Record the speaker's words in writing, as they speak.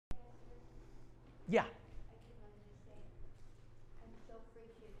Yeah. I can understand. I'm so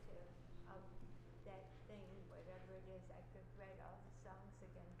appreciative of that thing, whatever it is. I could read all the songs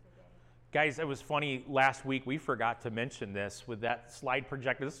again today. Guys, it was funny, last week we forgot to mention this with that slide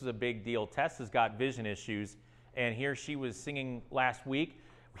projector. This is a big deal. Tess has got vision issues, and here she was singing last week.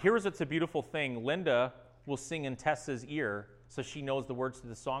 Here's what's a beautiful thing. Linda will sing in Tessa's ear so she knows the words to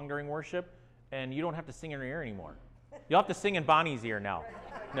the song during worship, and you don't have to sing in her ear anymore. You'll have to sing in Bonnie's ear now.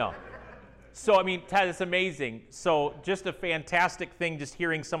 No. So, I mean, Ted, it's amazing. So, just a fantastic thing just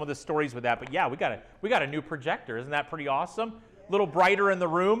hearing some of the stories with that. But yeah, we got a new projector. Isn't that pretty awesome? A little brighter in the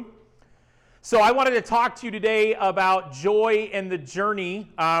room. So, I wanted to talk to you today about joy in the journey.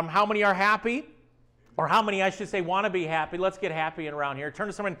 How many are happy? Or how many, I should say, want to be happy? Let's get happy around here. Turn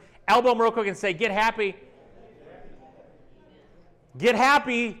to someone, elbow them real quick and say, get happy. Get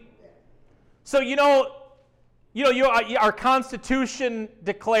happy. So, our Constitution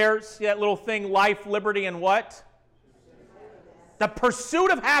declares that little thing, life, liberty, and what? The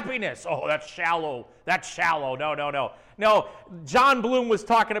pursuit of happiness. Oh, that's shallow. That's shallow. No. No, John Bloom was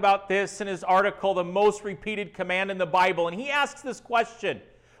talking about this in his article, The Most Repeated Command in the Bible, and he asks this question.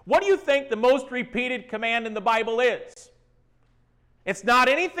 What do you think the most repeated command in the Bible is? It's not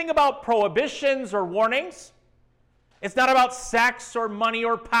anything about prohibitions or warnings. It's not about sex or money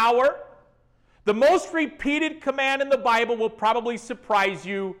or power. The most repeated command in the Bible will probably surprise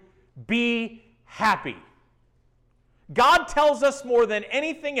you. Be happy. God tells us more than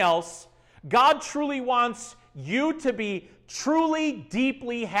anything else, God truly wants you to be truly,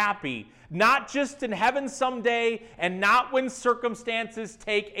 deeply happy. Not just in heaven someday and not when circumstances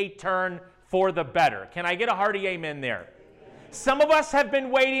take a turn for the better. Can I get a hearty amen there? Some of us have been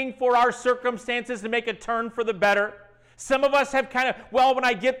waiting for our circumstances to make a turn for the better. Some of us have kind of, when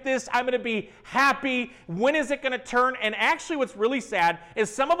I get this, I'm going to be happy. When is it going to turn? And actually what's really sad is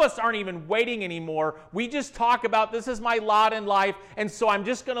some of us aren't even waiting anymore. We just talk about this is my lot in life, and so I'm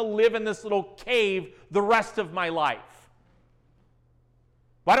just going to live in this little cave the rest of my life.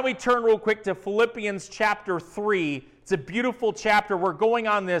 Why don't we turn real quick to Philippians chapter 3. It's a beautiful chapter. We're going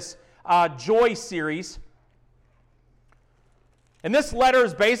on this joy series. And this letter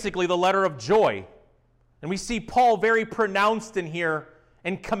is basically the letter of joy. And we see Paul very pronounced in here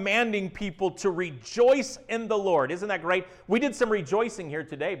and commanding people to rejoice in the Lord. Isn't that great? We did some rejoicing here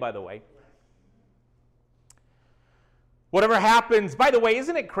today, by the way. Whatever happens, by the way,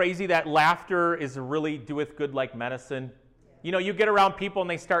 isn't it crazy that laughter is really doeth good like medicine? You know, you get around people and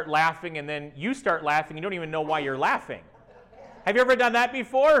they start laughing, and then you start laughing. You don't even know why you're laughing. Have you ever done that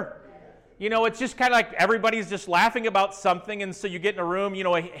before? You know, it's just kind of like everybody's just laughing about something, and so you get in a room,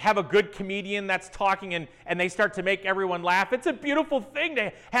 have a good comedian that's talking, and they start to make everyone laugh. It's a beautiful thing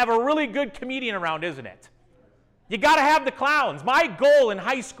to have a really good comedian around, isn't it? You got to have the clowns. My goal in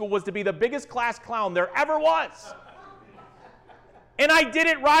high school was to be the biggest class clown there ever was. And I did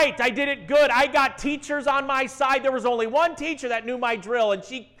it right. I did it good. I got teachers on my side. There was only one teacher that knew my drill, and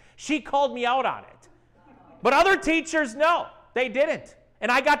she called me out on it. But other teachers, no, they didn't.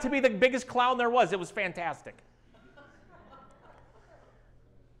 And I got to be the biggest clown there was. It was fantastic.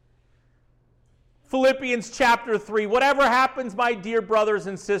 Philippians chapter 3. Whatever happens, my dear brothers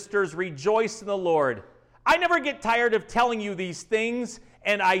and sisters, rejoice in the Lord. I never get tired of telling you these things,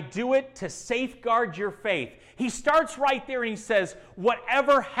 and I do it to safeguard your faith. He starts right there and he says,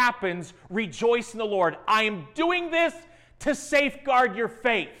 whatever happens, rejoice in the Lord. I am doing this to safeguard your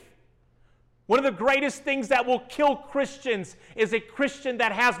faith. One of the greatest things that will kill Christians is a Christian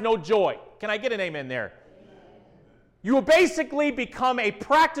that has no joy. Can I get an amen there? Amen. You will basically become a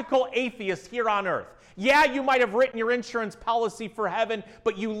practical atheist here on earth. Yeah, you might have written your insurance policy for heaven,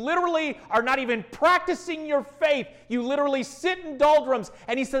 but you literally are not even practicing your faith. You literally sit in doldrums,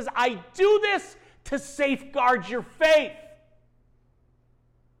 and he says, I do this to safeguard your faith.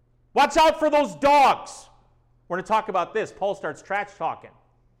 Watch out for those dogs. We're going to talk about this. Paul starts trash talking.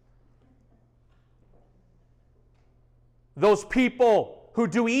 Those people who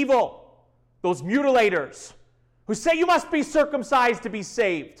do evil, those mutilators, who say you must be circumcised to be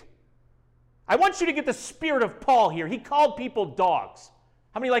saved. I want you to get the spirit of Paul here. He called people dogs.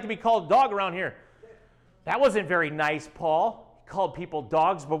 How many like to be called dog around here? That wasn't very nice, Paul. He called people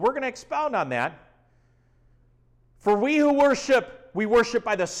dogs, but we're going to expound on that. For we who worship, we worship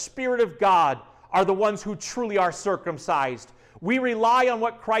by the Spirit of God, are the ones who truly are circumcised. We rely on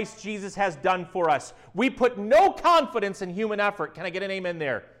what Christ Jesus has done for us. We put no confidence in human effort. Can I get an amen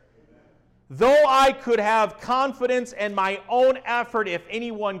there? Amen. Though I could have confidence in my own effort if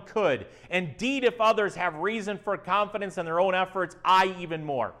anyone could, indeed if others have reason for confidence in their own efforts, I even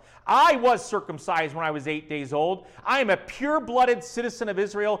more. I was circumcised when I was 8 days old. I am a pure-blooded citizen of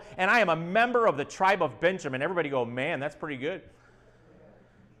Israel, and I am a member of the tribe of Benjamin. Everybody go, man, that's pretty good.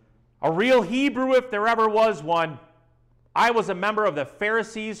 A real Hebrew if there ever was one. I was a member of the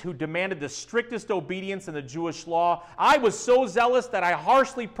Pharisees who demanded the strictest obedience in the Jewish law. I was so zealous that I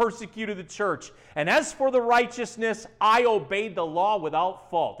harshly persecuted the church. And as for the righteousness, I obeyed the law without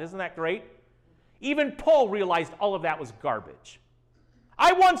fault. Isn't that great? Even Paul realized all of that was garbage.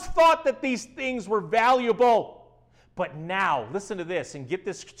 I once thought that these things were valuable. But now, listen to this and get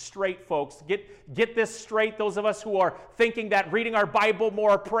this straight, folks. Get this straight, those of us who are thinking that reading our Bible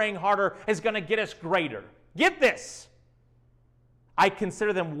more, praying harder is going to get us greater. Get this. I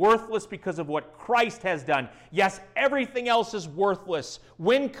consider them worthless because of what Christ has done. Yes, everything else is worthless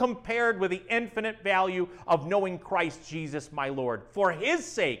when compared with the infinite value of knowing Christ Jesus, my Lord. For his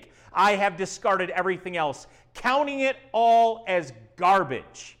sake, I have discarded everything else, counting it all as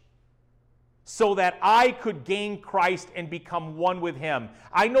garbage, so that I could gain Christ and become one with him.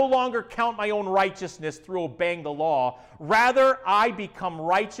 I no longer count my own righteousness through obeying the law. Rather, I become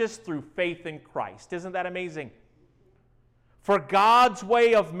righteous through faith in Christ. Isn't that amazing? For God's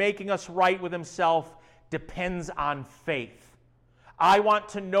way of making us right with himself depends on faith. I want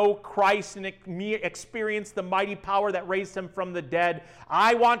to know Christ and experience the mighty power that raised him from the dead.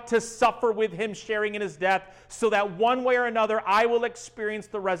 I want to suffer with him, sharing in his death, so that one way or another I will experience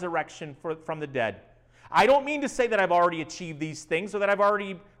the resurrection from the dead. I don't mean to say that I've already achieved these things or that I've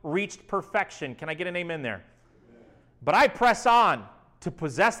already reached perfection. Can I get an amen there? But I press on to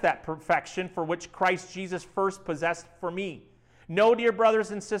possess that perfection for which Christ Jesus first possessed for me. No, dear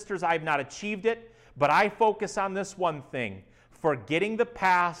brothers and sisters, I have not achieved it, but I focus on this one thing, forgetting the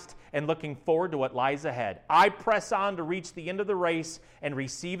past and looking forward to what lies ahead. I press on to reach the end of the race and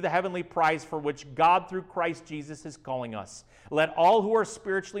receive the heavenly prize for which God through Christ Jesus is calling us. Let all who are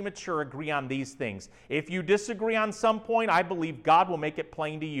spiritually mature agree on these things. If you disagree on some point, I believe God will make it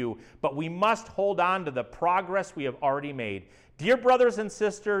plain to you, but we must hold on to the progress we have already made. Dear brothers and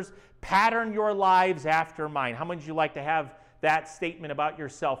sisters, pattern your lives after mine. How many would you like to have that statement about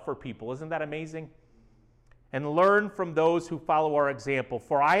yourself for people? Isn't that amazing? And learn from those who follow our example.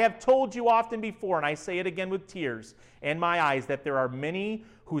 For I have told you often before, and I say it again with tears in my eyes, that there are many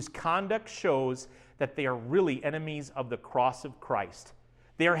whose conduct shows that they are really enemies of the cross of Christ.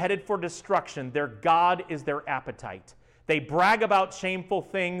 They are headed for destruction. Their God is their appetite. They brag about shameful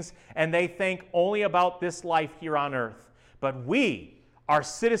things, and they think only about this life here on earth. But we are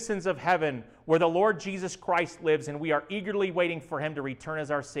citizens of heaven, where the Lord Jesus Christ lives, and we are eagerly waiting for him to return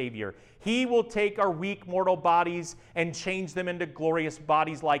as our Savior. He will take our weak mortal bodies and change them into glorious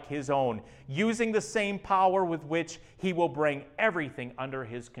bodies like his own, using the same power with which he will bring everything under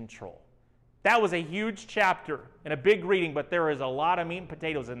his control. That was a huge chapter and a big reading, but there is a lot of meat and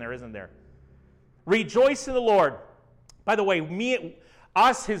potatoes in there, isn't there? Rejoice in the Lord. By the way,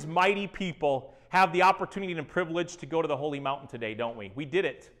 us, his mighty people, have the opportunity and privilege to go to the holy mountain today, don't we? We did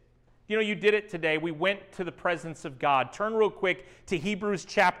it. You know, you did it today. We went to the presence of God. Turn real quick to Hebrews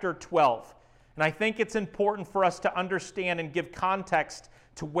chapter 12. And I think it's important for us to understand and give context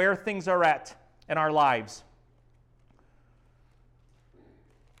to where things are at in our lives.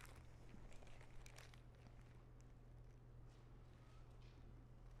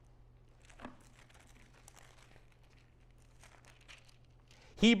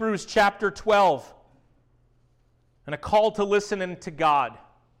 Hebrews chapter 12, and a call to listen unto God.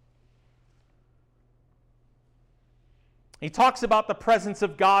 He talks about the presence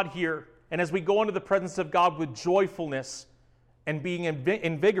of God here, and as we go into the presence of God with joyfulness and being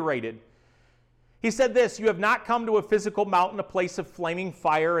invigorated, he said this, you have not come to a physical mountain, a place of flaming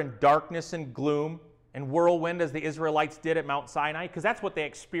fire and darkness and gloom and whirlwind as the Israelites did at Mount Sinai, because that's what they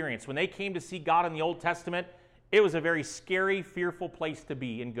experienced. When they came to see God in the Old Testament, it was a very scary, fearful place to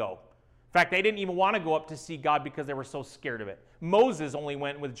be and go. In fact, they didn't even want to go up to see God because they were so scared of it. Moses only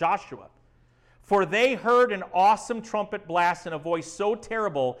went with Joshua. For they heard an awesome trumpet blast and a voice so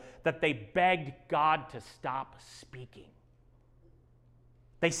terrible that they begged God to stop speaking.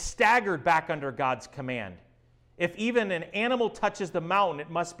 They staggered back under God's command. If even an animal touches the mountain, it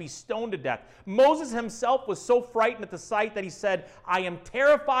must be stoned to death. Moses himself was so frightened at the sight that he said, I am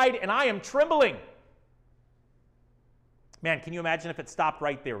terrified and I am trembling. Man, can you imagine if it stopped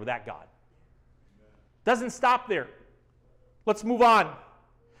right there with that God? Doesn't stop there. Let's move on.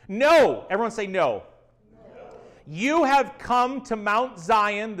 No. Everyone say no. No. You have come to Mount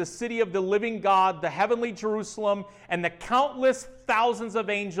Zion, the city of the living God, the heavenly Jerusalem, and the countless thousands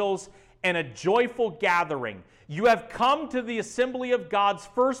of angels and a joyful gathering. You have come to the assembly of God's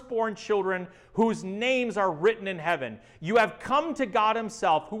firstborn children, whose names are written in heaven. You have come to God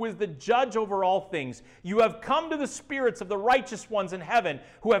himself, who is the judge over all things. You have come to the spirits of the righteous ones in heaven,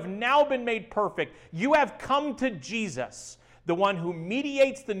 who have now been made perfect. You have come to Jesus, the one who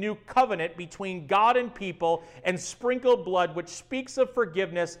mediates the new covenant between God and people, and sprinkled blood, which speaks of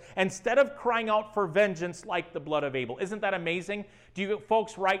forgiveness instead of crying out for vengeance like the blood of Abel. Isn't that amazing?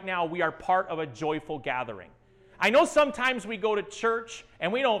 Folks, right now we are part of a joyful gathering. I know sometimes we go to church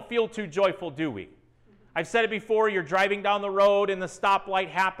and we don't feel too joyful, do we? I've said it before, you're driving down the road and the stoplight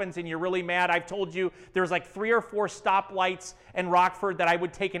happens and you're really mad. I've told you there's like 3 or 4 stoplights in Rockford that I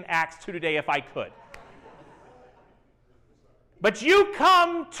would take an axe to today if I could. But you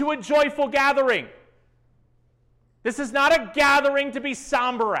come to a joyful gathering. This is not a gathering to be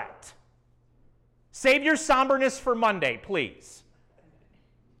somber at. Save your somberness for Monday, please.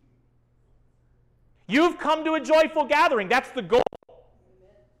 You've come to a joyful gathering. That's the goal.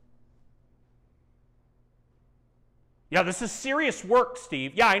 Yeah, this is serious work,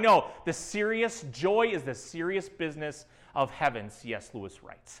 Steve. Yeah, I know. The serious joy is the serious business of heaven, C.S. Lewis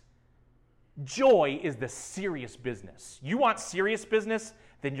writes. Joy is the serious business. You want serious business?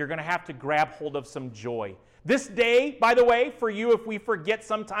 Then you're going to have to grab hold of some joy. This day, by the way, for you, if we forget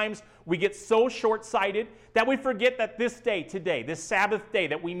sometimes, we get so short-sighted that we forget that this day, today, this Sabbath day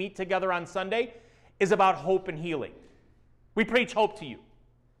that we meet together on Sunday, is about hope and healing. We preach hope to you.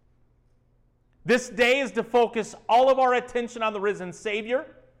 This day is to focus all of our attention on the risen Savior.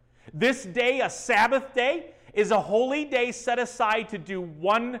 This day, a Sabbath day, is a holy day set aside to do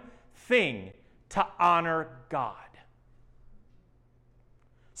one thing: to honor God.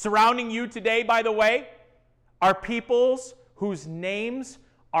 Surrounding you today, by the way, are peoples whose names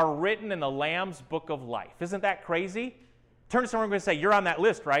are written in the Lamb's Book of Life. Isn't that crazy? Turn to someone and say, you're on that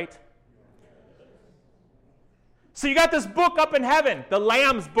list, right? So you got this book up in heaven, the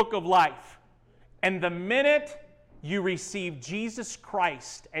Lamb's Book of Life. And the minute you receive Jesus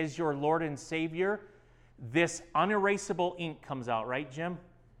Christ as your Lord and Savior, this unerasable ink comes out, right, Jim?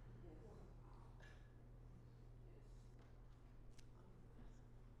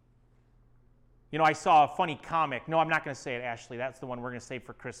 You know, I saw a funny comic. No, I'm not going to say it, Ashley. That's the one we're going to save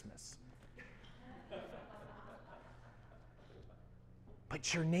for Christmas.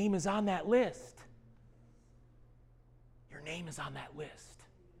 But your name is on that list. Your name is on that list.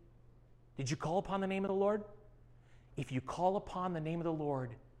 Did you call upon the name of the Lord? If you call upon the name of the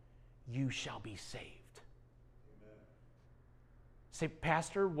Lord, you shall be saved. Amen. Say,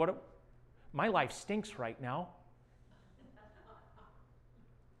 Pastor, my life stinks right now.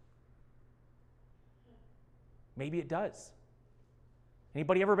 Maybe it does.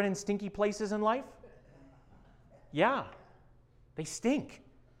 Anybody ever been in stinky places in life? Yeah, they stink.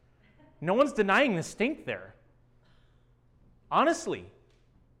 No one's denying the stink there. Honestly.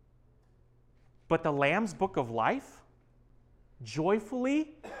 But the Lamb's Book of Life, joyfully,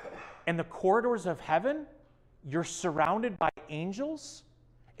 in the corridors of heaven, you're surrounded by angels,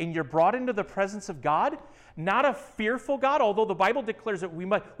 and you're brought into the presence of God. Not a fearful God, although the Bible declares that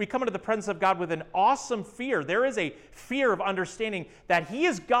we come into the presence of God with an awesome fear. There is a fear of understanding that He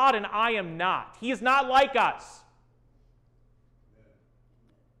is God and I am not. He is not like us.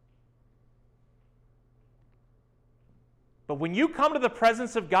 But when you come to the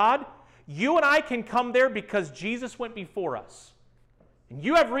presence of God, you and I can come there because Jesus went before us. And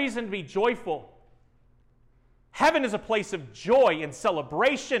you have reason to be joyful. Heaven is a place of joy and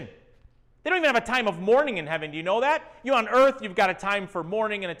celebration. They don't even have a time of mourning in heaven. Do you know that? You on earth, you've got a time for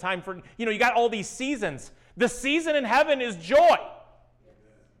mourning and a time for, you got all these seasons. The season in heaven is joy.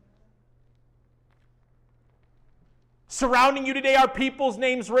 Surrounding you today are people's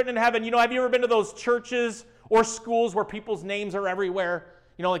names written in heaven. Have you ever been to those churches or schools where people's names are everywhere?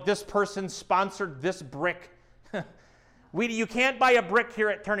 Like this person sponsored this brick. You can't buy a brick here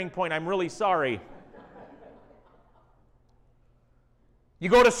at Turning Point. I'm really sorry. You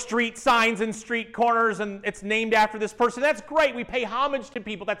go to street signs and street corners and it's named after this person. That's great. We pay homage to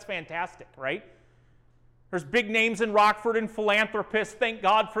people. That's fantastic, right? There's big names in Rockford and philanthropists. Thank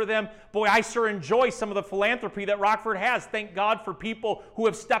God for them. Boy, I sure enjoy some of the philanthropy that Rockford has. Thank God for people who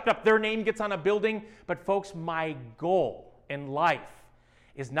have stepped up. Their name gets on a building. But folks, my goal in life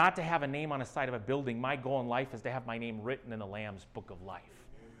is not to have a name on a side of a building. My goal in life is to have my name written in the Lamb's Book of Life.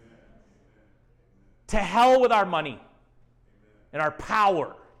 Amen. To hell with our money and our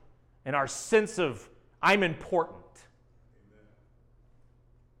power and our sense of I'm important.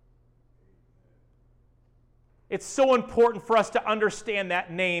 It's so important for us to understand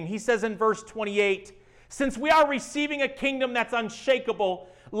that name. He says in verse 28, Since we are receiving a kingdom that's unshakable,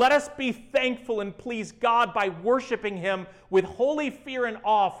 let us be thankful and please God by worshiping Him with holy fear and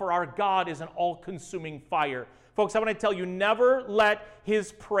awe, for our God is an all-consuming fire. Folks, I want to tell you, never let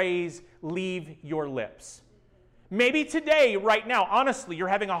His praise leave your lips. Maybe today, right now, honestly, you're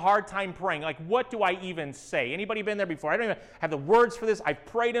having a hard time praying. Like, what do I even say? Anybody been there before? I don't even have the words for this. I've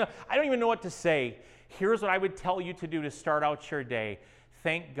prayed enough. I don't even know what to say. Here's what I would tell you to do to start out your day.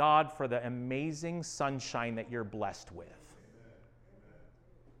 Thank God for the amazing sunshine that you're blessed with.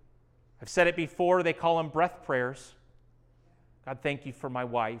 I've said it before, they call them breath prayers. God, thank you for my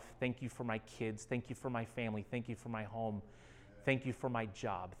wife. Thank you for my kids. Thank you for my family. Thank you for my home. Thank you for my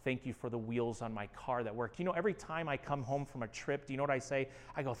job. Thank you for the wheels on my car that work. You know, every time I come home from a trip, do you know what I say?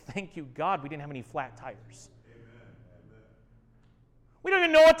 I go, thank you, God, we didn't have any flat tires. Amen. We don't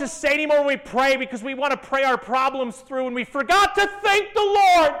even know what to say anymore when we pray because we want to pray our problems through and we forgot to thank the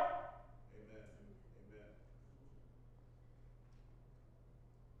Lord. Amen.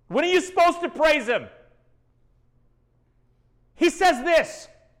 When are you supposed to praise Him? He says this,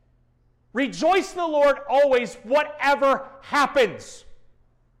 rejoice in the Lord always, whatever happens.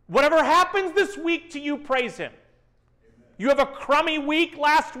 Whatever happens this week to you, praise Him. Amen. You have a crummy week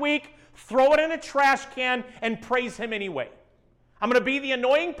last week, throw it in a trash can and praise Him anyway. I'm going to be the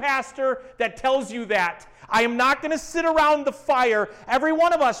annoying pastor that tells you that. I am not going to sit around the fire. Every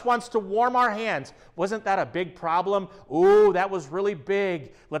one of us wants to warm our hands. Wasn't that a big problem? Ooh, that was really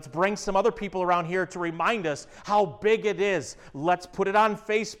big. Let's bring some other people around here to remind us how big it is. Let's put it on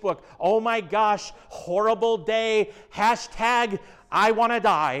Facebook. Oh my gosh, horrible day. Hashtag, I want to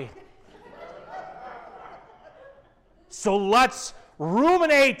die. So let's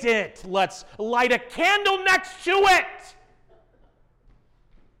ruminate it. Let's light a candle next to it.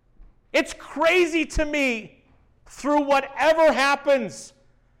 It's crazy to me, through whatever happens.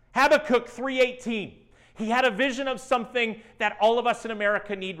 Habakkuk 3:18. He had a vision of something that all of us in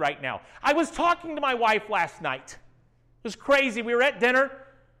America need right now. I was talking to my wife last night. It was crazy. We were at dinner,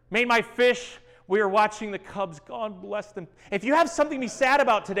 made my fish. We were watching the Cubs. God bless them. If you have something to be sad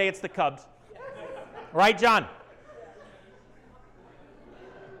about today, it's the Cubs. Right, John?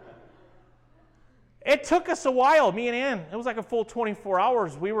 It took us a while, me and Ann. It was like a full 24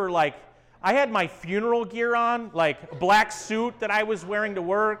 hours. We were like, I had my funeral gear on, like a black suit that I was wearing to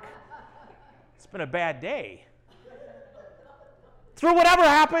work. It's been a bad day. Through whatever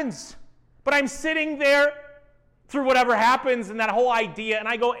happens. But I'm sitting there through whatever happens and that whole idea, and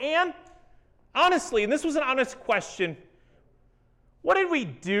I go, Ann, honestly, and this was an honest question, what did we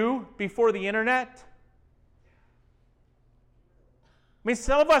do before the internet? I mean,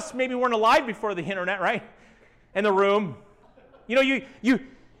 some of us maybe weren't alive before the internet, right? In the room. You know, you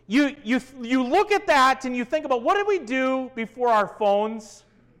look at that and you think about what did we do before our phones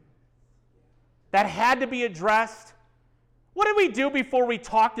that had to be addressed? What did we do before we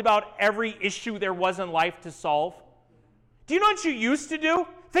talked about every issue there was in life to solve? Do you know what you used to do?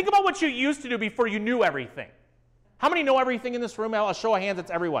 Think about what you used to do before you knew everything. How many know everything in this room? I'll show of hands, it's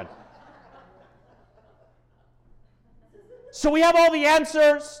everyone. So we have all the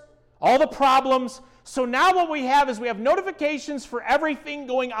answers, all the problems. So now what we have is we have notifications for everything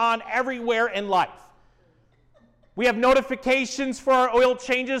going on everywhere in life. We have notifications for our oil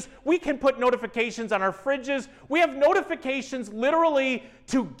changes. We can put notifications on our fridges. We have notifications literally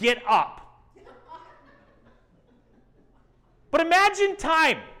to get up. But imagine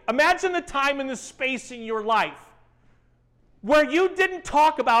time. Imagine the time and the space in your life where you didn't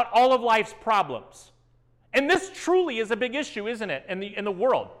talk about all of life's problems. And this truly is a big issue, isn't it, in the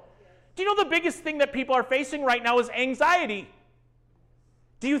world? Do you know the biggest thing that people are facing right now is anxiety?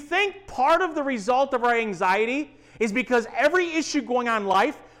 Do you think part of the result of our anxiety is because every issue going on in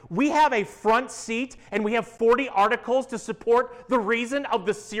life, we have a front seat and we have 40 articles to support the reason of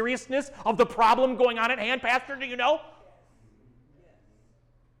the seriousness of the problem going on at hand? Pastor, do you know?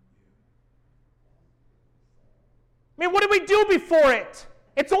 I mean, what did we do before it?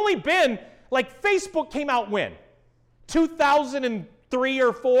 It's only been... Like Facebook came out when? 2003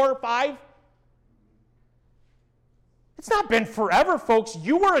 or 4 or 5? It's not been forever, folks.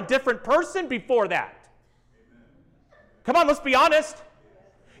 You were a different person before that. Come on, let's be honest.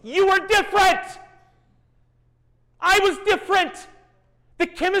 You were different. I was different. The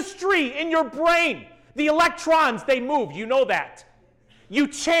chemistry in your brain, the electrons, they move. You know that. You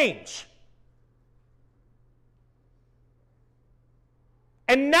change.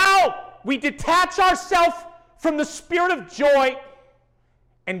 And now, we detach ourselves from the spirit of joy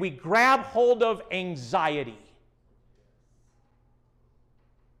and we grab hold of anxiety.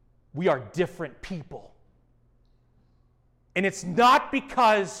 We are different people. And it's not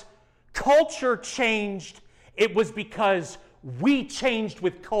because culture changed, it was because we changed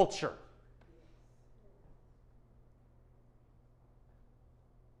with culture.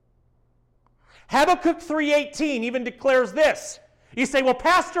 Habakkuk 3:18 even declares this. You say, well,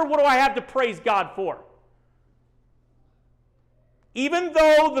 Pastor, what do I have to praise God for? Even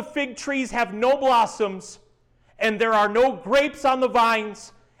though the fig trees have no blossoms, and there are no grapes on the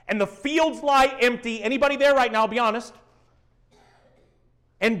vines, and the fields lie empty, anybody there right now, be honest,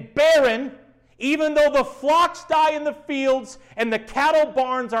 and barren, even though the flocks die in the fields, and the cattle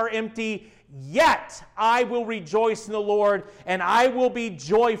barns are empty, yet I will rejoice in the Lord, and I will be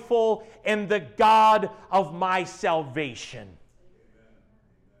joyful in the God of my salvation.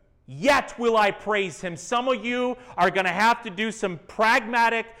 Yet will I praise him. Some of you are going to have to do some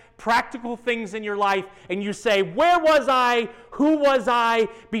pragmatic, practical things in your life, and you say, where was I? Who was I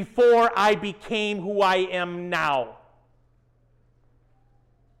before I became who I am now?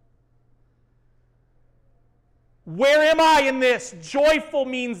 Where am I in this? Joyful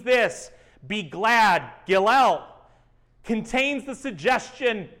means this. Be glad. Gilel contains the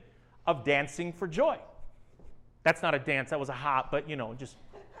suggestion of dancing for joy. That's not a dance, that was a hop, but just...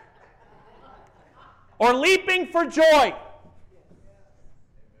 or leaping for joy.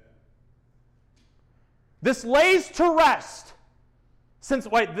 This lays to rest, since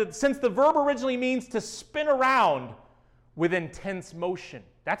the verb originally means to spin around with intense motion.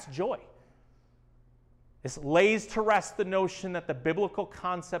 That's joy. This lays to rest the notion that the biblical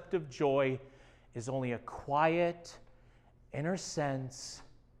concept of joy is only a quiet, inner sense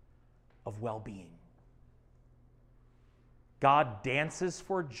of well-being. God dances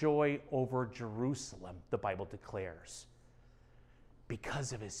for joy over Jerusalem, the Bible declares,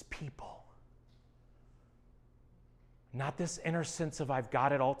 because of his people. Not this inner sense of I've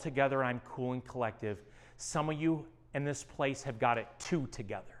got it all together, I'm cool and collective. Some of you in this place have got it too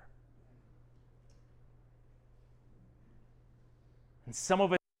together. And some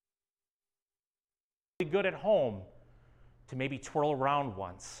of it is really good at home to maybe twirl around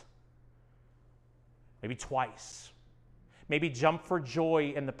once, maybe twice. Maybe jump for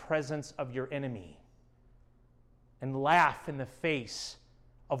joy in the presence of your enemy and laugh in the face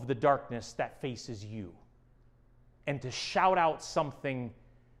of the darkness that faces you. And to shout out something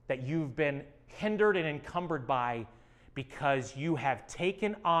that you've been hindered and encumbered by because you have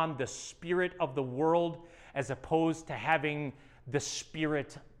taken on the spirit of the world as opposed to having the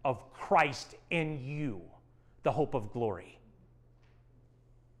Spirit of Christ in you, the hope of glory.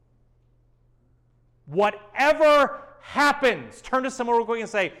 Whatever happens, turn to someone real quick and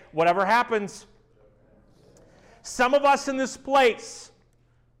say, whatever happens. Some of us in this place,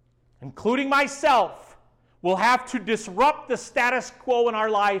 including myself, will have to disrupt the status quo in our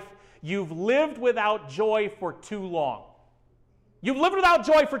life. You've lived without joy for too long. You've lived without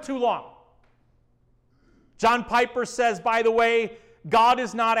joy for too long. John Piper says, by the way, God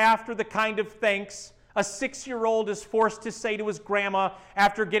is not after the kind of thanks a 6-year-old is forced to say to his grandma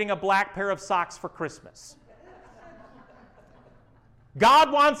after getting a black pair of socks for Christmas.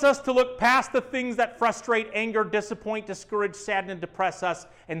 God wants us to look past the things that frustrate, anger, disappoint, discourage, sadden, and depress us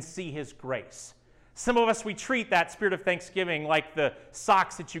and see his grace. Some of us, we treat that spirit of thanksgiving like the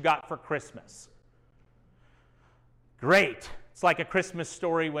socks that you got for Christmas. Great. It's like a Christmas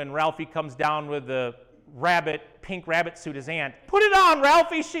story when Ralphie comes down with the pink rabbit suit his aunt. Put it on,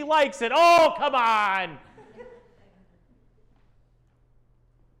 Ralphie, she likes it. Oh, come on.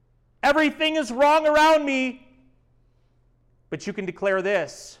 Everything is wrong around me. But you can declare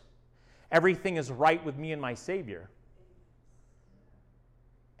this: everything is right with me and my Savior.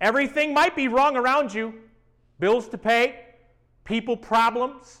 Everything might be wrong around you. Bills to pay, people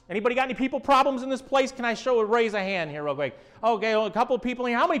problems. Anybody got any people problems in this place? Can I raise a hand here real quick? Okay, well, a couple of people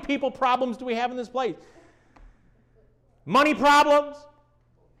here. How many people problems do we have in this place? Money problems.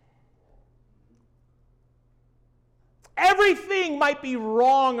 Everything might be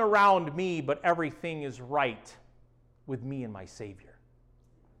wrong around me, but everything is right with me and my Savior.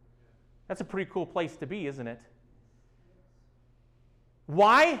 That's a pretty cool place to be, isn't it?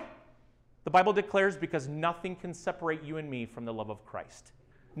 Why? The Bible declares because nothing can separate you and me from the love of Christ.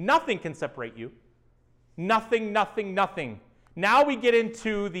 Nothing can separate you. Nothing, nothing, nothing. Now we get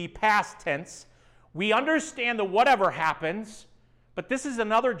into the past tense. We understand that whatever happens, but this is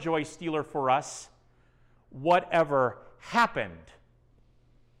another joy stealer for us. Whatever happened.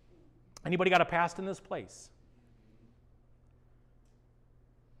 Anybody got a past in this place?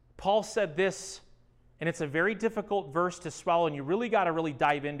 Paul said this, and it's a very difficult verse to swallow, and you really got to really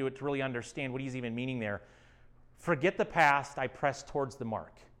dive into it to really understand what he's even meaning there. Forget the past, I press towards the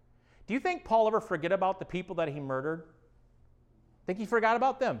mark. Do you think Paul ever forget about the people that he murdered? Think he forgot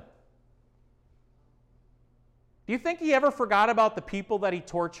about them? Do you think he ever forgot about the people that he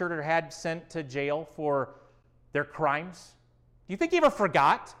tortured or had sent to jail for their crimes? Do you think he ever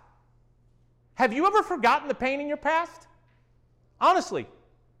forgot? Have you ever forgotten the pain in your past? Honestly.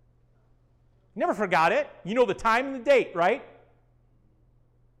 You never forgot it. You know the time and the date, right?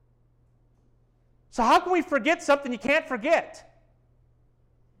 So how can we forget something you can't forget?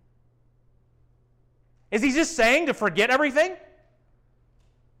 Is he just saying to forget everything?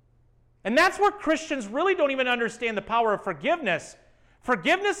 And that's where Christians really don't even understand the power of forgiveness.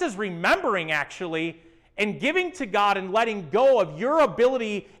 Forgiveness is remembering, actually, and giving to God and letting go of your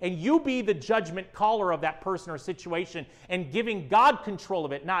ability, and you be the judgment caller of that person or situation, and giving God control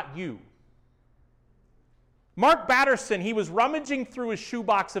of it, not you. Mark Batterson, he was rummaging through his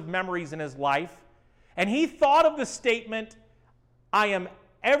shoebox of memories in his life, and he thought of the statement, I am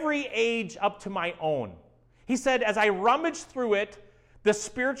every age up to my own. He said, as I rummaged through it, the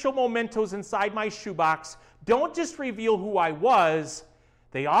spiritual mementos inside my shoebox don't just reveal who I was,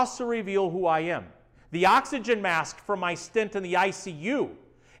 they also reveal who I am. The oxygen mask from my stint in the ICU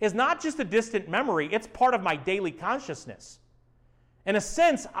is not just a distant memory, it's part of my daily consciousness. In a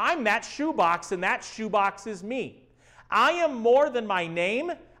sense, I'm that shoebox, and that shoebox is me. I am more than my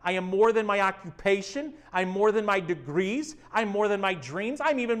name. I am more than my occupation. I'm more than my degrees. I'm more than my dreams.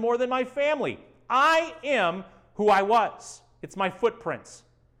 I'm even more than my family. I am who I was. It's my footprints,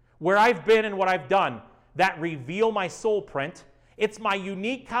 where I've been and what I've done, that reveal my soul print. It's my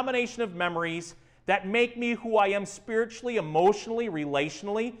unique combination of memories that make me who I am spiritually, emotionally,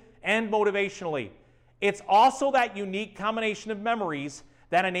 relationally, and motivationally. It's also that unique combination of memories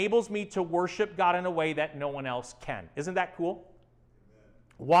that enables me to worship God in a way that no one else can. Isn't that cool?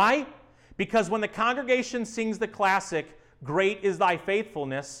 Why? Because when the congregation sings the classic, "Great is thy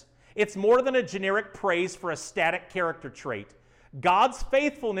faithfulness," it's more than a generic praise for a static character trait. God's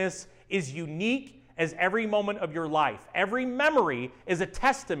faithfulness is unique as every moment of your life. Every memory is a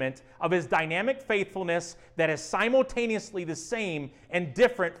testament of his dynamic faithfulness that is simultaneously the same and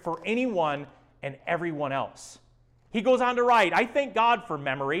different for anyone and everyone else. He goes on to write, I thank God for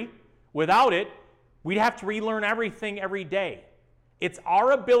memory. Without it, we'd have to relearn everything every day. It's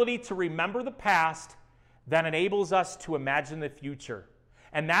our ability to remember the past that enables us to imagine the future.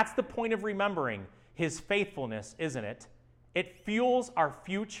 And that's the point of remembering his faithfulness, isn't it? It fuels our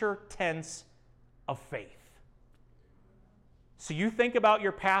future tense of faith. So you think about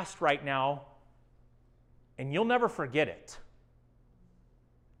your past right now, and you'll never forget it.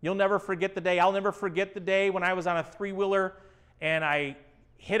 You'll never forget the day. I'll never forget the day when I was on a three-wheeler and I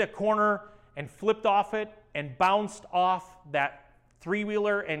hit a corner and flipped off it and bounced off that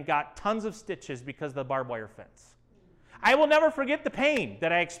three-wheeler and got tons of stitches because of the barbed wire fence. I will never forget the pain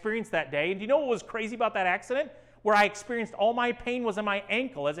that I experienced that day. And do you know what was crazy about that accident? Where I experienced all my pain was in my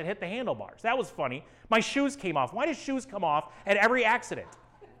ankle as it hit the handlebars. That was funny. My shoes came off. Why do shoes come off at every accident?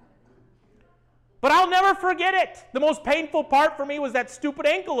 But I'll never forget it. The most painful part for me was that stupid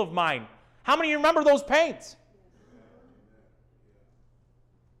ankle of mine. How many of you remember those pains?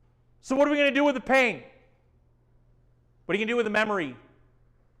 So what are we going to do with the pain? What are you going to do with the memory?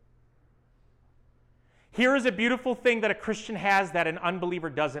 Here is a beautiful thing that a Christian has that an unbeliever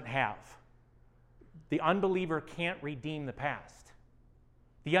doesn't have. The unbeliever can't redeem the past.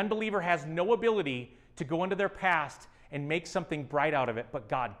 The unbeliever has no ability to go into their past and make something bright out of it, but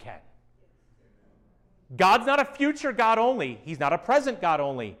God can. God's not a future God only. He's not a present God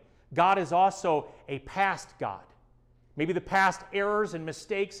only. God is also a past God. Maybe the past errors and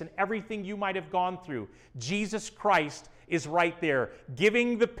mistakes and everything you might have gone through. Jesus Christ is right there,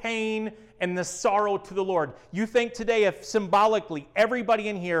 giving the pain and the sorrow to the Lord. You think today if symbolically everybody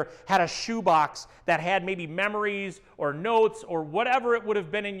in here had a shoebox that had maybe memories or notes or whatever it would have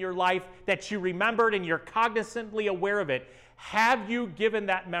been in your life that you remembered and you're cognizantly aware of it, have you given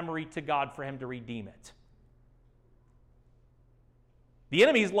that memory to God for him to redeem it? The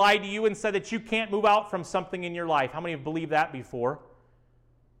enemy's lied to you and said that you can't move out from something in your life. How many have believed that before?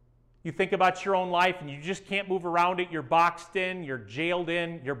 You think about your own life and you just can't move around it. You're boxed in, you're jailed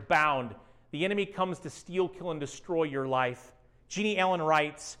in, you're bound. The enemy comes to steal, kill, and destroy your life. Jeannie Allen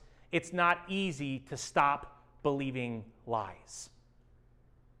writes, it's not easy to stop believing lies.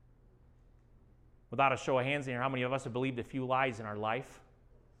 Without a show of hands in here, how many of us have believed a few lies in our life?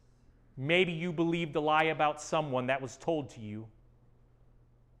 Maybe you believed a lie about someone that was told to you.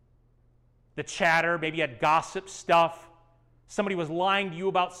 The chatter, maybe you had gossip stuff. Somebody was lying to you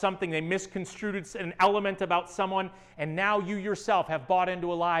about something. They misconstrued an element about someone, and now you yourself have bought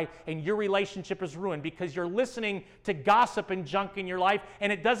into a lie, and your relationship is ruined because you're listening to gossip and junk in your life,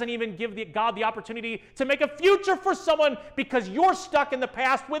 and it doesn't even give God the opportunity to make a future for someone because you're stuck in the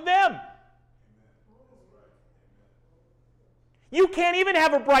past with them. You can't even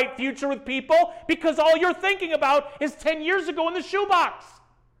have a bright future with people because all you're thinking about is 10 years ago in the shoebox.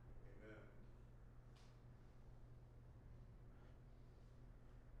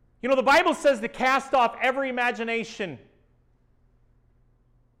 You know, the Bible says to cast off every imagination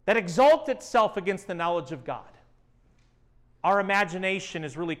that exalts itself against the knowledge of God. Our imagination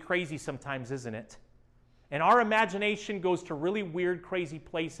is really crazy sometimes, isn't it? And our imagination goes to really weird, crazy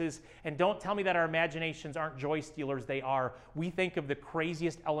places. And don't tell me that our imaginations aren't joy stealers. They are. We think of the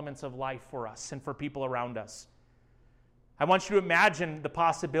craziest elements of life for us and for people around us. I want you to imagine the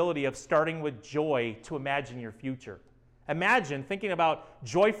possibility of starting with joy to imagine your future. Imagine thinking about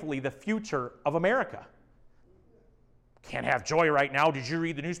joyfully the future of America. Can't have joy right now. Did you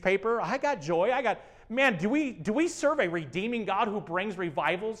read the newspaper? I got joy. Man, do we serve a redeeming God who brings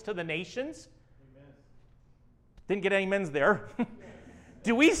revivals to the nations? Amen. Didn't get any amens there.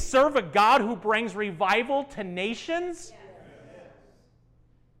 Do we serve a God who brings revival to nations? Yes.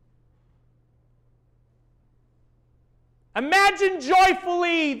 Imagine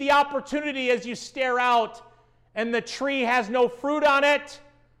joyfully the opportunity as you stare out and the tree has no fruit on it,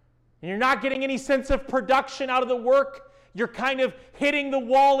 and you're not getting any sense of production out of the work. You're kind of hitting the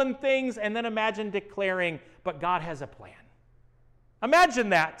wall and things, and then imagine declaring, but God has a plan. Imagine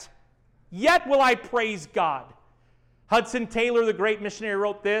that. Yet will I praise God. Hudson Taylor, the great missionary,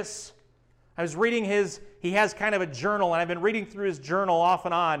 wrote this. I was reading he has kind of a journal, and I've been reading through his journal off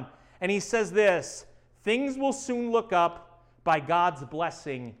and on, and he says this: things will soon look up by God's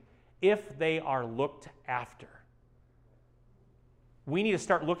blessing if they are looked after. We need to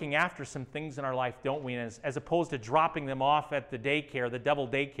start looking after some things in our life, don't we? As opposed to dropping them off at the daycare, the devil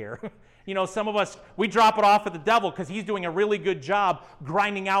daycare. You know, some of us, we drop it off at the devil because he's doing a really good job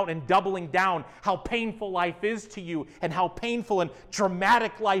grinding out and doubling down how painful life is to you and how painful and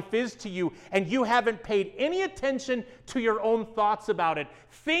dramatic life is to you, and you haven't paid any attention to your own thoughts about it.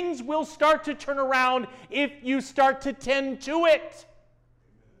 Things will start to turn around if you start to tend to it.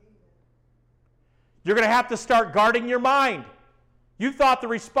 You're going to have to start guarding your mind. You thought the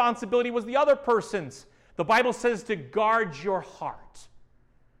responsibility was the other person's. The Bible says to guard your heart.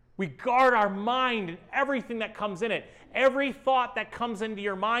 We guard our mind and everything that comes in it. Every thought that comes into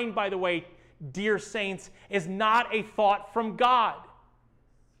your mind, by the way, dear saints, is not a thought from God.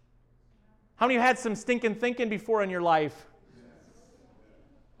 How many of you had some stinking thinking before in your life?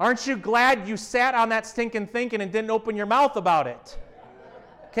 Aren't you glad you sat on that stinking thinking and didn't open your mouth about it?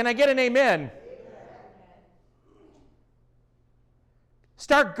 Can I get an amen?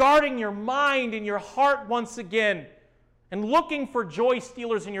 Start guarding your mind and your heart once again and looking for joy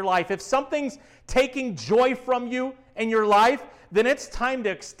stealers in your life. If something's taking joy from you in your life, then it's time to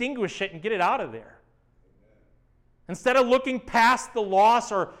extinguish it and get it out of there. Instead of looking past the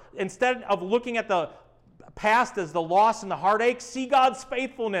loss, or instead of looking at the past as the loss and the heartache, see God's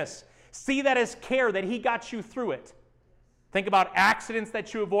faithfulness. See that as care, that He got you through it. Think about accidents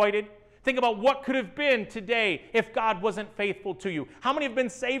that you avoided. Think about what could have been today if God wasn't faithful to you. How many have been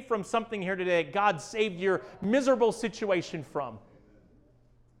saved from something here today God saved your miserable situation from?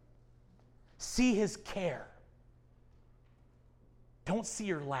 See His care. Don't see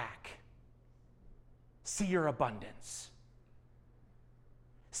your lack. See your abundance.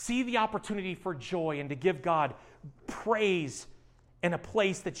 See the opportunity for joy and to give God praise in a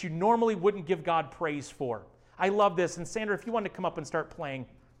place that you normally wouldn't give God praise for. I love this. And Sandra, if you want to come up and start playing.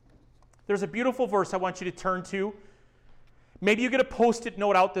 There's a beautiful verse I want you to turn to. Maybe you get a Post-it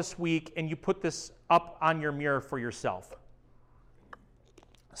note out this week and you put this up on your mirror for yourself.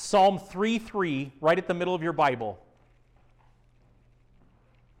 Psalm 3:3, right at the middle of your Bible.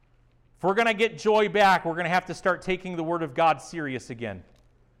 If we're going to get joy back, we're going to have to start taking the Word of God serious again.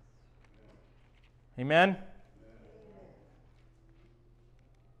 Amen?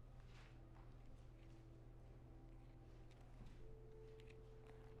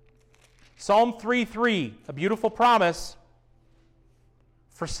 Psalm 3:3, a beautiful promise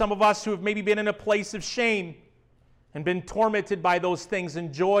for some of us who have maybe been in a place of shame and been tormented by those things,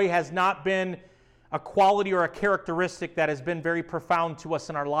 and joy has not been a quality or a characteristic that has been very profound to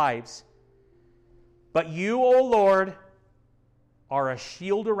us in our lives. But you, O Lord, are a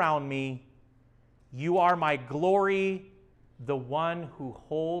shield around me. You are my glory, the one who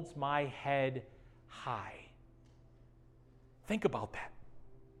holds my head high. Think about that.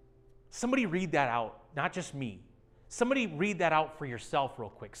 Somebody read that out, not just me. Somebody read that out for yourself real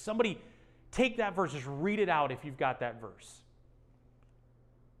quick. Somebody take that verse, just read it out if you've got that verse.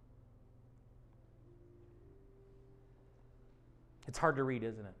 It's hard to read,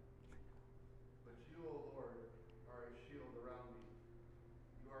 isn't it? But you, O Lord, are a shield around me.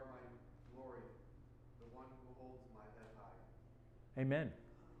 You are my glory, the one who holds my head high. Amen.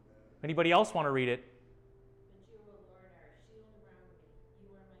 Anybody else want to read it? But you, O Lord, are a shield around me.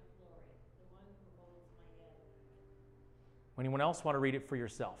 You are my glory, the one who holds my head. Anyone else want to read it for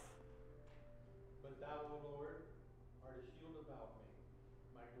yourself? But thou, O Lord, art a shield about me,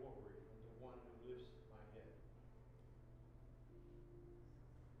 my glory, and the one who lifts my head.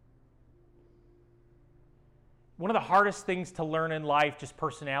 One of the hardest things to learn in life, just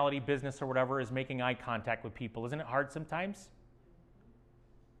personality, business, or whatever, is making eye contact with people. Isn't it hard sometimes?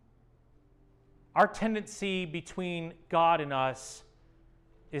 Our tendency between God and us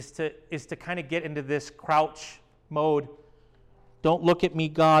is to kind of get into this crouch mode. Don't look at me,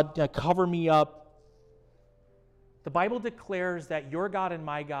 God. Cover me up. The Bible declares that your God and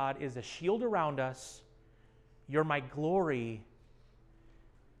my God is a shield around us. You're my glory.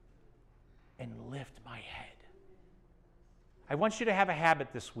 And lift my head. I want you to have a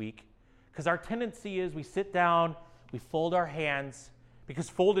habit this week, because our tendency is we sit down, we fold our hands, because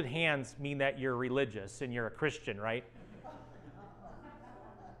folded hands mean that you're religious and you're a Christian, right?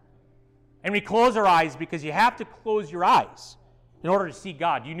 And we close our eyes because you have to close your eyes in order to see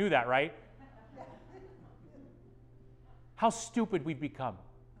God. You knew that, right? How stupid we've become.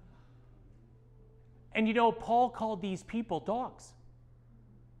 And you know, Paul called these people dogs.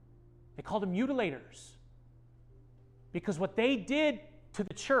 They called them mutilators. Because what they did to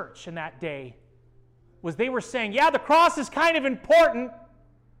the church in that day was they were saying, yeah, the cross is kind of important,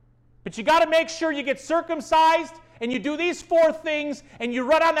 but you got to make sure you get circumcised and you do these 4 things and you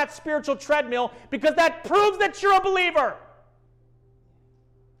run on that spiritual treadmill, because that proves that you're a believer.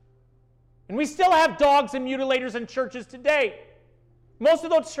 And we still have dogs and mutilators in churches today. Most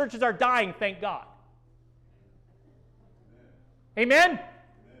of those churches are dying, thank God. Amen?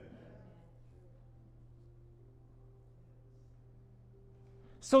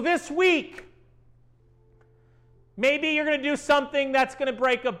 So this week, maybe you're going to do something that's going to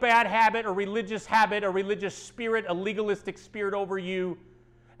break a bad habit, a religious spirit, a legalistic spirit over you,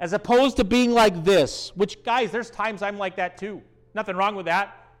 as opposed to being like this, which, guys, there's times I'm like that too. Nothing wrong with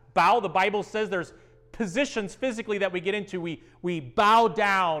that. Bow, the Bible says there's positions physically that we get into. We bow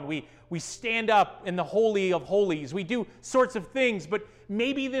down. We stand up in the Holy of Holies. We do sorts of things, but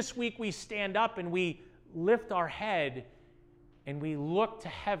maybe this week we stand up and we lift our head and we look to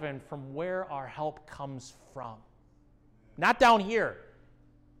heaven from where our help comes from. Not down here,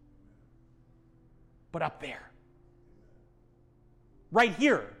 but up there. Right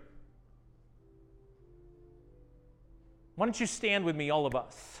here. Why don't you stand with me, all of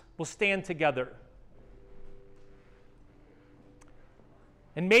us? We'll stand together.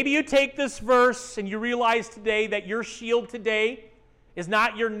 And maybe you take this verse and you realize today that your shield today is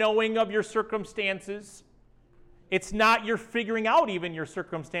not your knowing of your circumstances. It's not your figuring out even your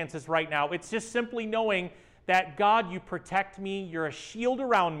circumstances right now. It's just simply knowing that, God, you protect me, you're a shield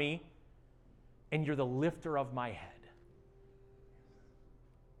around me, and you're the lifter of my head.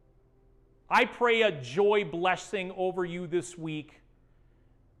 I pray a joy blessing over you this week,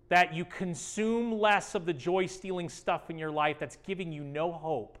 that you consume less of the joy-stealing stuff in your life that's giving you no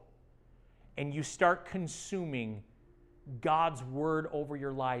hope, and you start consuming God's word over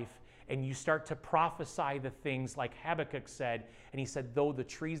your life, and you start to prophesy the things like Habakkuk said, and he said, though the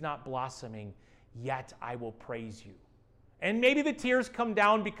tree's not blossoming, yet I will praise you. And maybe the tears come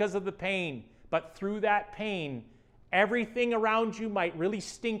down because of the pain, but through that pain, everything around you might really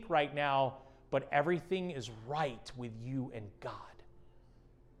stink right now, but everything is right with you and God.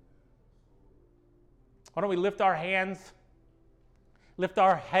 Why don't we lift our hands, lift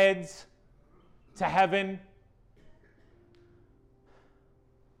our heads to heaven?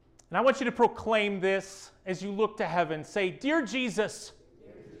 And I want you to proclaim this as you look to heaven. Say, Dear Jesus,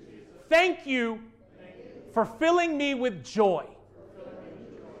 thank you for filling me with joy.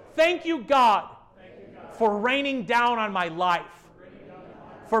 Thank you, God, for raining down on my life,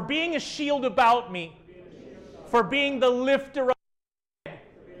 for being a shield about me, for being the lifter of my head.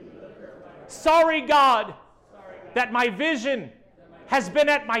 Sorry, God, that my vision has been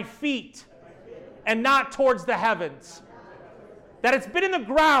at my feet and not towards the heavens. That it's been in the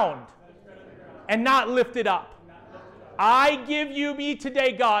ground and not lifted up. I give you me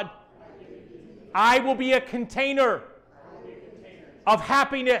today, God. I will be a container of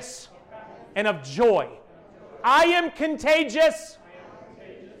happiness and of joy. I am contagious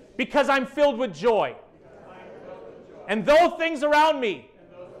because I'm filled with joy. And though things around me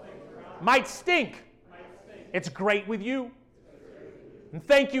might stink, it's great with you. And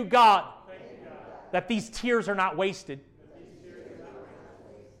thank you, God, that these tears are not wasted.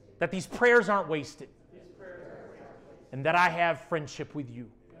 That these prayers aren't wasted. And that I have friendship with you.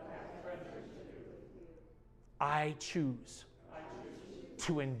 I choose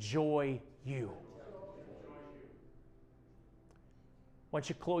to enjoy you. Why don't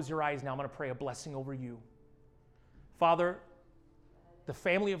you close your eyes now? I'm going to pray a blessing over you. Father, the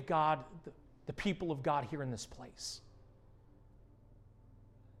family of God, the people of God here in this place,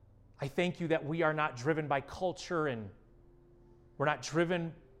 I thank you that we are not driven by culture and we're not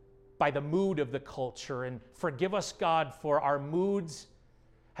driven by the mood of the culture. And forgive us, God, for our moods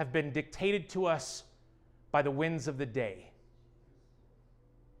have been dictated to us by the winds of the day.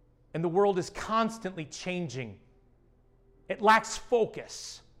 And the world is constantly changing. It lacks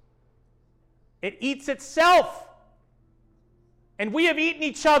focus. It eats itself. And we have eaten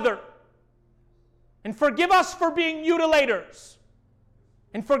each other. And forgive us for being mutilators.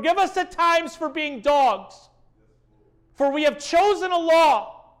 And forgive us at times for being dogs. For we have chosen a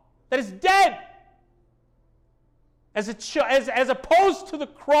law that is dead as opposed to the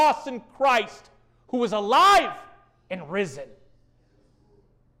cross in Christ, who was alive and risen.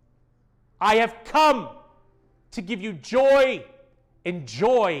 I have come to give you joy and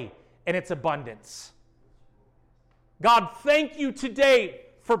joy in its abundance. God, thank you today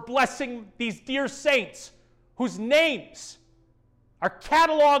for blessing these dear saints whose names are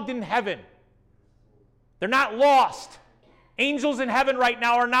cataloged in heaven. They're not lost. Angels in heaven right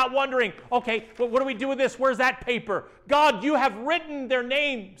now are not wondering, okay, what do we do with this? Where's that paper? God, you have written their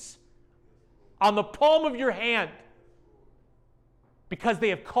names on the palm of your hand because they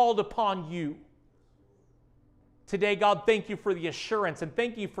have called upon you. Today, God, thank you for the assurance and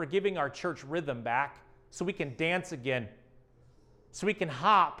thank you for giving our church rhythm back so we can dance again, so we can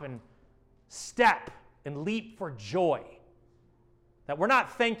hop and step and leap for joy. That we're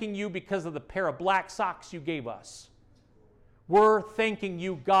not thanking you because of the pair of black socks you gave us. We're thanking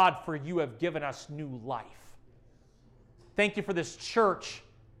you, God, for you have given us new life. Thank you for this church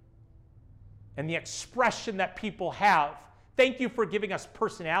and the expression that people have. Thank you for giving us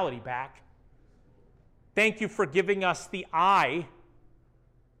personality back. Thank you for giving us the eye,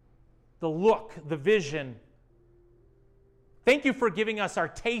 the look, the vision. Thank you for giving us our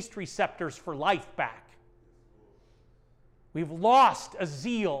taste receptors for life back. We've lost a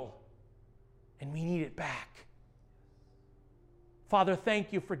zeal, and we need it back. Father,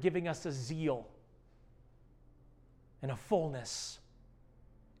 thank you for giving us a zeal and a fullness,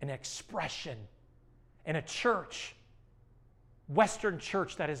 an expression, and a church, Western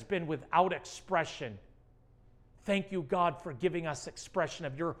church that has been without expression. Thank you, God, for giving us expression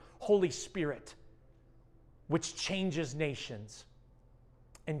of your Holy Spirit, which changes nations.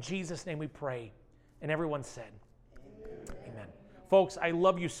 In Jesus' name we pray. And everyone said, Amen. Folks, I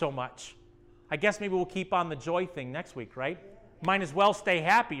love you so much. I guess maybe we'll keep on the joy thing next week, right? Might as well stay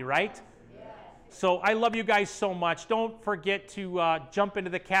happy, right? So I love you guys so much. Don't forget to jump into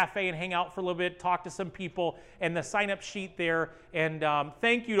the cafe and hang out for a little bit, talk to some people, and the sign-up sheet there. And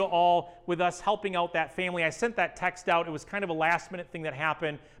thank you to all with us helping out that family. I sent that text out. It was kind of a last-minute thing that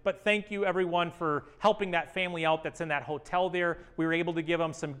happened. But thank you, everyone, for helping that family out that's in that hotel there. We were able to give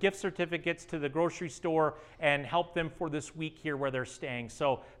them some gift certificates to the grocery store and help them for this week here where they're staying.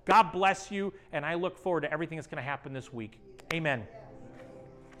 So God bless you, and I look forward to everything that's going to happen this week. Amen.